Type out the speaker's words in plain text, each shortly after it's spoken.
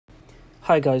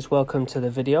Hi guys, welcome to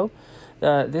the video.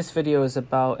 This video is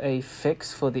about a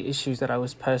fix for the issues that I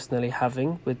was personally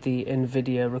having with the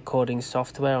Nvidia recording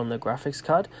software on the graphics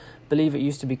card. I believe it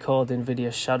used to be called Nvidia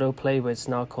Shadowplay, but it's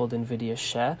now called Nvidia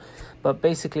Share. But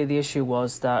basically the issue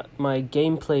was that my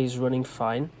gameplay is running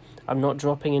fine. I'm not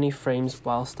dropping any frames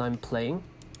whilst I'm playing.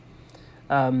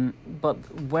 But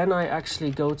when I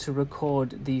actually go to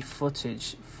record the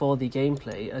footage for the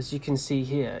gameplay, as you can see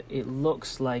here, it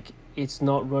looks like it's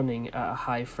not running at a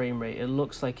high frame rate. It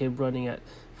looks like it's running at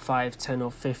 5, 10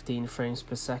 or 15 frames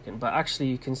per second. But actually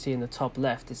you can see in the top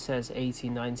left, it says 80,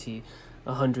 90,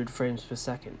 100 frames per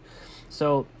second.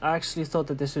 So I actually thought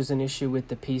that this was an issue with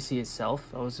the PC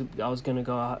itself. I was going to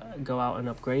go out and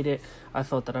upgrade it. I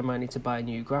thought that I might need to buy a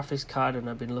new graphics card, and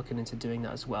I've been looking into doing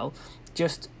that as well,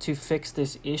 just to fix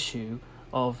this issue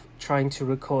of trying to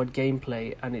record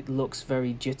gameplay and it looks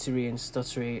very jittery and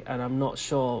stuttery, and I'm not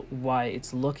sure why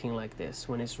it's looking like this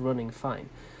when it's running fine.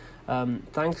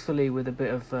 Thankfully, with a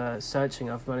bit of searching,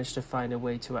 I've managed to find a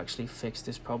way to actually fix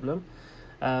this problem.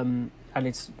 And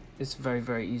it's very,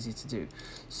 very easy to do.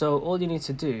 So all you need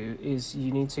to do is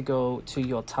you need to go to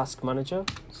your task manager.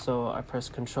 So I press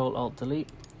Ctrl Alt Delete,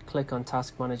 click on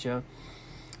task manager,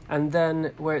 and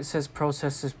then where it says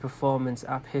processes performance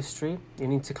app history, you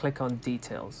need to click on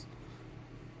details.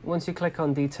 Once you click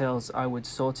on details, I would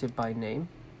sort it by name,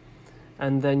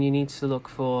 and then you need to look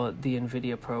for the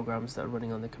Nvidia programs that are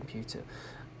running on the computer.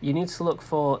 You need to look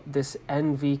for this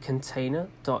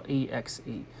nvcontainer.exe.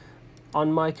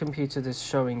 On my computer, there's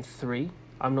showing 3.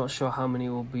 I'm not sure how many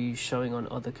will be showing on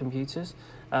other computers.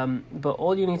 But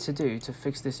all you need to do to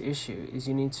fix this issue is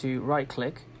you need to right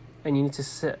click and you need to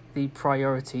set the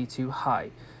priority to high.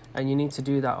 And you need to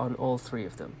do that on all 3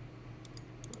 of them.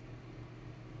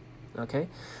 Okay,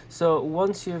 so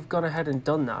once you've gone ahead and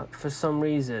done that, for some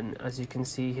reason, as you can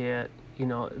see here,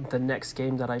 the next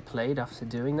game that I played after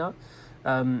doing that,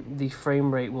 the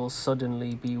frame rate will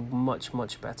suddenly be much,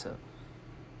 much better.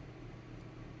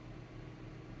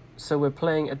 So we're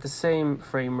playing at the same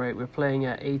frame rate, we're playing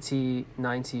at 80,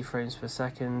 90 frames per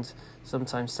second,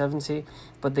 sometimes 70,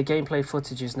 but the gameplay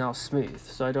footage is now smooth,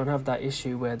 so I don't have that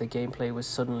issue where the gameplay was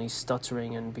suddenly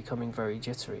stuttering and becoming very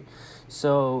jittery.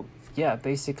 So yeah,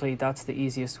 basically that's the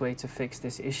easiest way to fix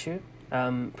this issue,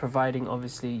 providing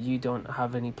obviously you don't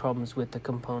have any problems with the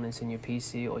components in your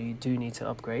PC or you do need to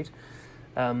upgrade.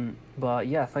 But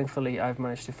yeah, thankfully I've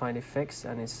managed to find a fix,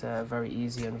 and it's very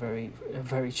easy and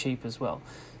very cheap as well.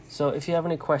 So if you have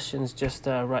any questions, just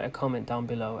write a comment down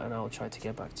below and I'll try to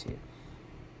get back to you.